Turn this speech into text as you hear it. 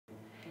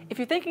If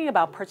you're thinking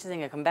about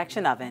purchasing a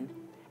convection oven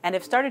and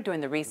have started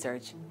doing the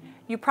research,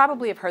 you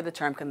probably have heard the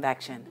term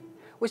convection,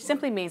 which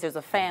simply means there's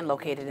a fan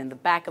located in the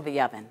back of the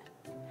oven.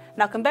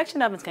 Now,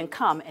 convection ovens can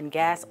come in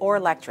gas or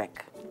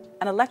electric.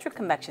 An electric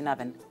convection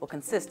oven will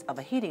consist of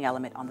a heating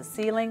element on the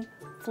ceiling,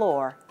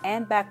 floor,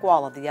 and back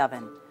wall of the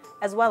oven,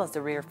 as well as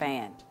the rear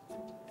fan.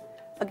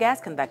 A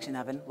gas convection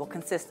oven will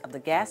consist of the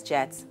gas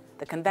jets,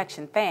 the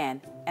convection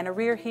fan, and a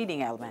rear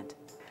heating element,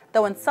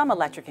 though in some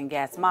electric and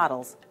gas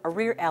models, a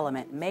rear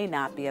element may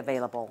not be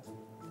available.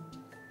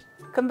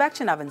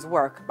 Convection ovens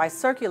work by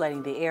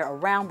circulating the air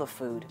around the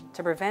food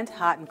to prevent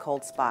hot and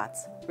cold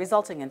spots,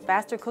 resulting in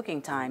faster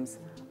cooking times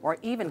or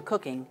even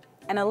cooking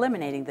and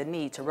eliminating the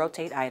need to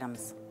rotate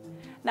items.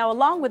 Now,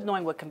 along with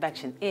knowing what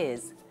convection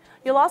is,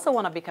 you'll also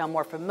want to become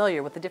more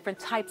familiar with the different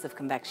types of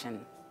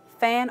convection.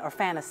 Fan or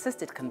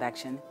fan-assisted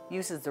convection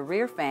uses the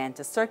rear fan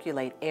to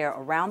circulate air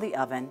around the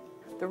oven.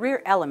 The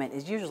rear element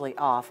is usually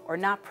off or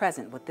not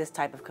present with this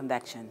type of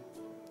convection.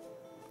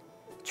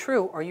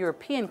 True or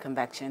European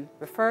convection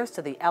refers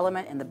to the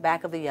element in the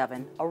back of the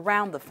oven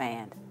around the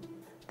fan.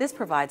 This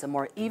provides a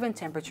more even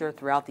temperature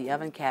throughout the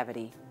oven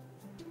cavity.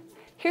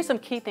 Here's some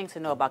key things to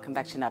know about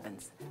convection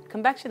ovens.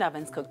 Convection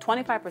ovens cook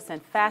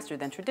 25% faster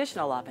than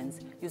traditional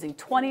ovens, using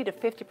 20 to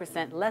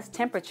 50% less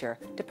temperature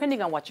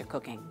depending on what you're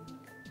cooking.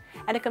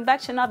 And a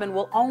convection oven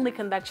will only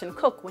convection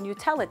cook when you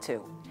tell it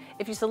to.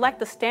 If you select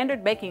the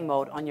standard baking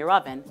mode on your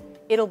oven,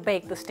 it'll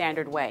bake the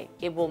standard way.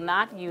 It will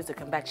not use a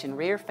convection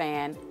rear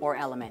fan or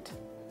element.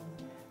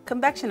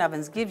 Convection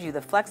ovens give you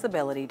the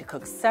flexibility to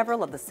cook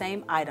several of the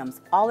same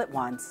items all at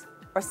once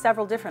or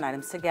several different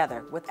items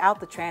together without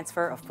the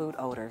transfer of food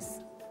odors.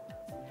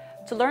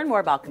 To learn more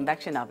about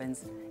convection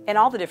ovens and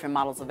all the different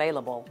models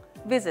available,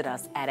 visit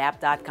us at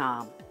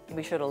abt.com. And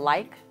be sure to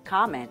like,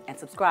 comment, and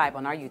subscribe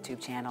on our YouTube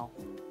channel.